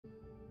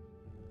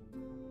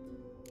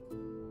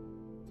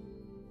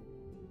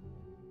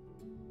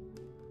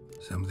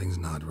Something's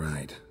not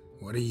right.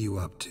 What are you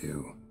up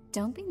to?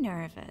 Don't be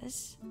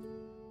nervous.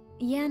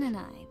 Yan and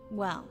I,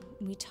 well,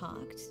 we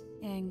talked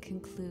and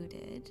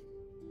concluded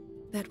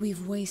that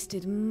we've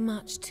wasted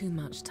much too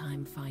much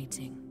time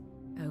fighting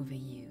over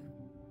you.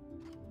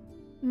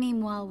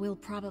 Meanwhile, we'll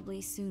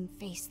probably soon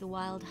face the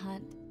Wild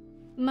Hunt.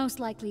 Most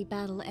likely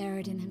battle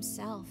Eridan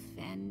himself,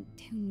 and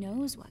who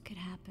knows what could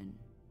happen.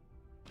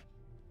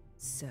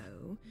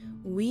 So,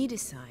 we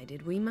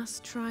decided we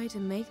must try to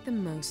make the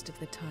most of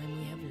the time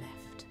we have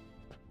left.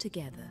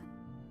 Together.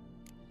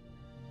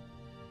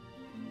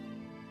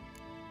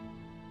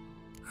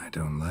 I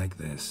don't like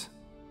this.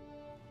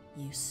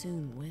 You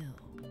soon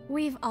will.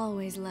 We've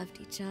always loved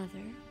each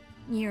other.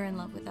 You're in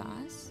love with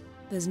us.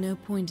 There's no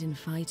point in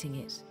fighting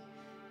it.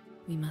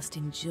 We must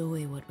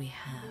enjoy what we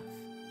have.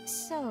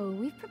 So,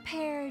 we've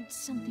prepared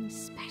something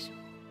special.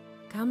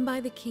 Come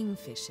by the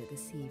Kingfisher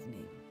this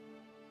evening.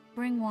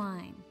 Bring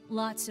wine.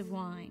 Lots of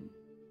wine.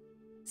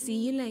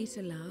 See you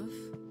later, love.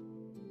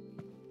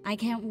 I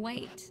can't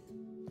wait.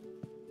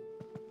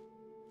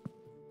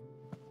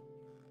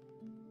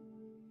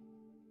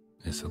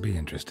 This'll be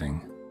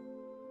interesting.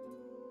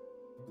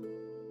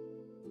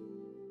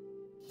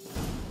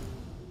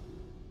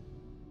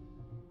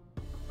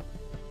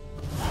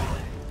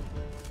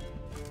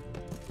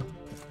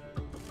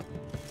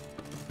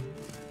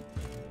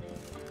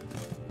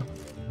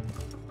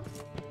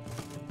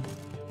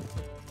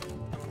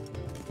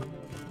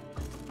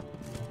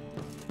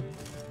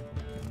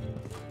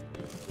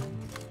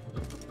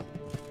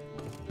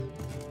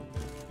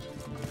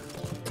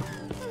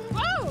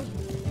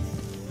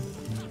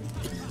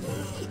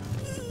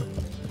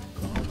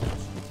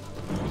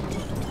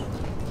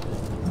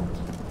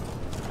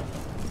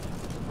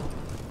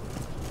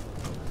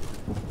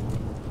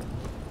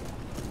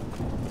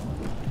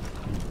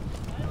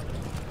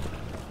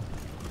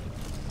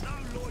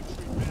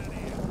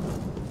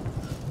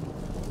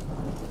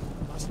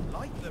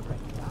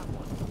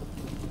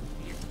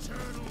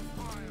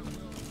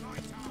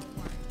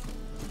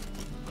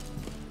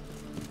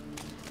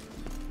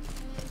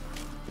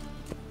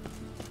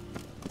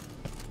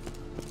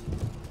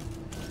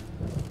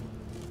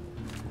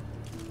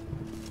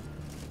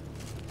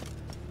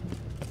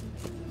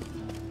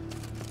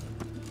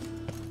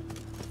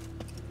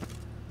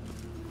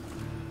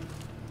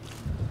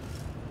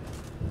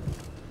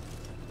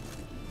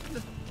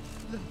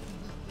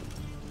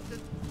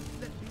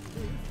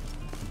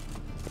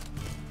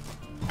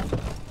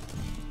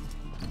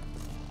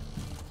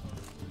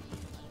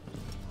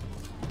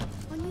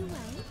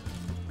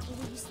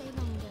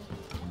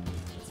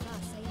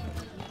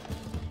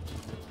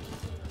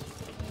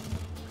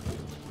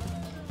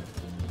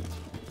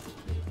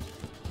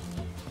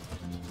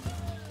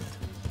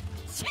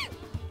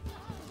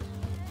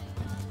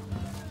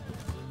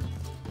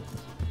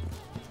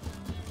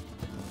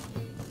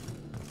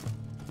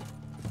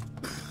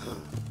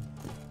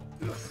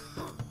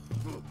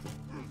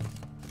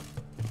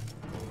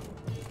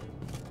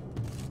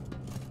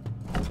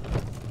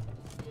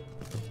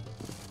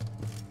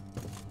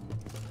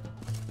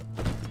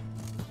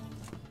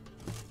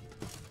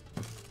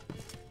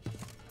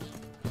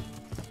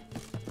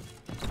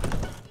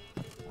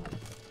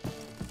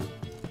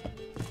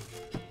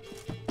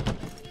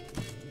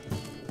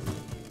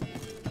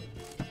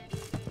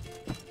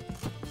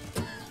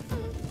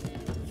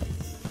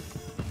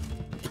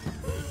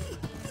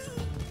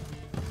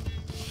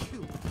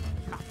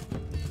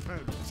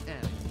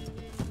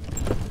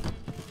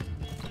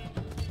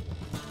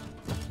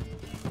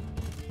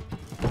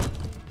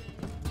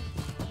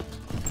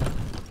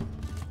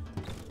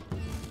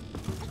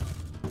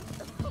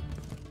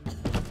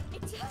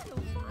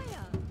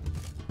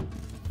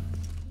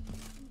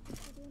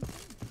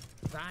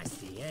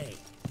 Feisty, eh?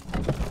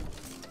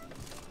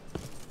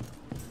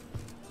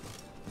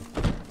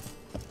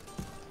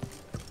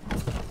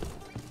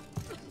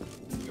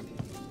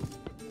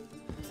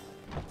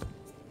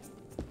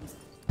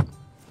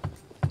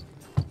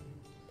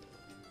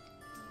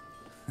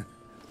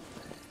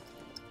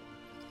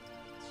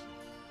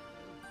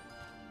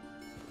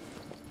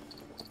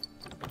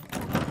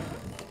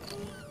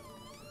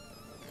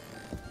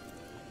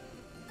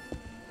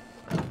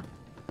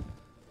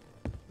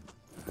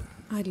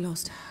 I'd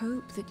lost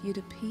hope that you'd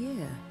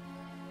appear.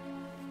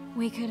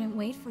 We couldn't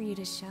wait for you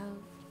to show.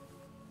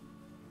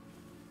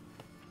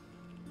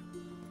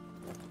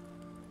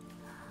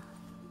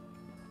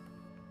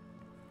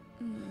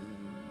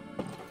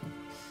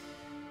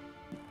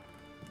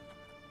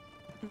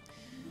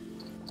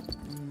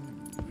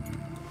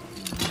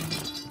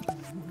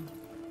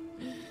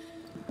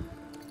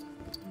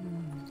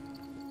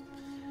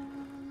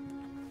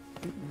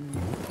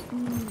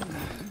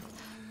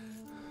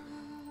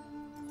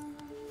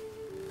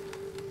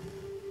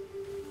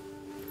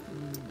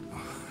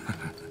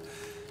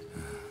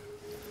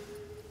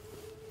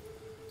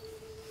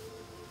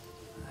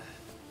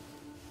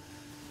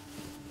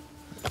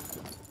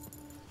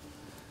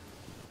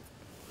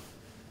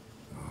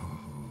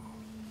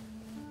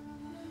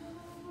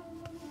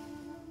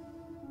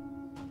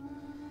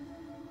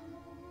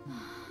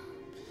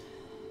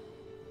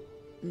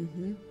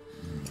 Mm-hmm.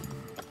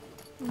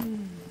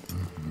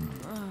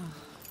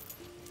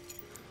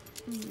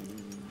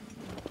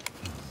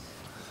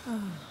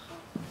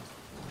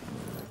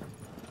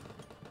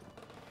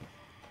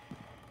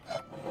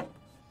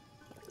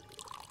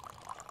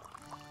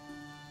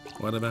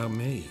 What about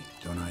me?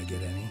 Don't I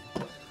get any?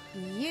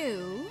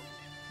 You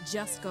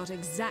just got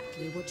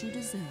exactly what you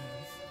deserve.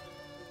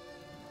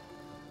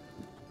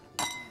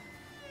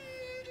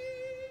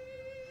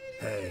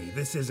 Hey,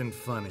 this isn't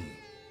funny.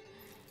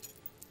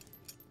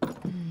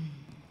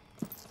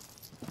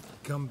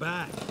 Come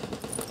back.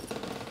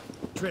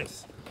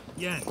 Tryst,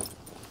 Yen.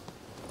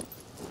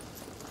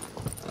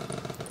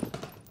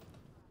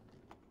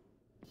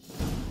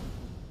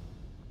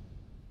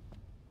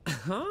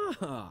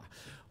 Ah,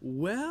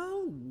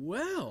 well,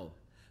 well.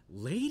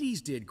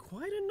 Ladies did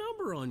quite a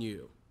number on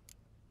you.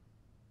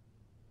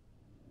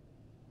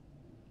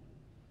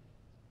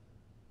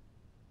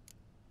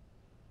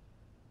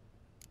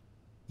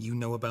 You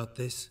know about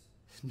this?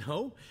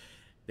 No,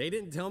 they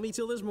didn't tell me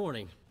till this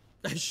morning.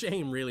 A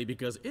shame, really,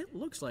 because it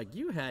looks like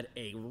you had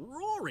a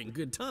roaring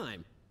good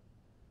time.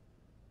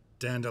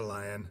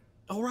 Dandelion.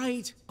 All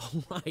right.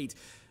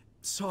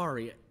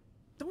 Sorry.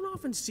 Don't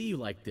often see you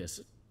like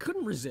this.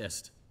 Couldn't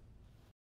resist.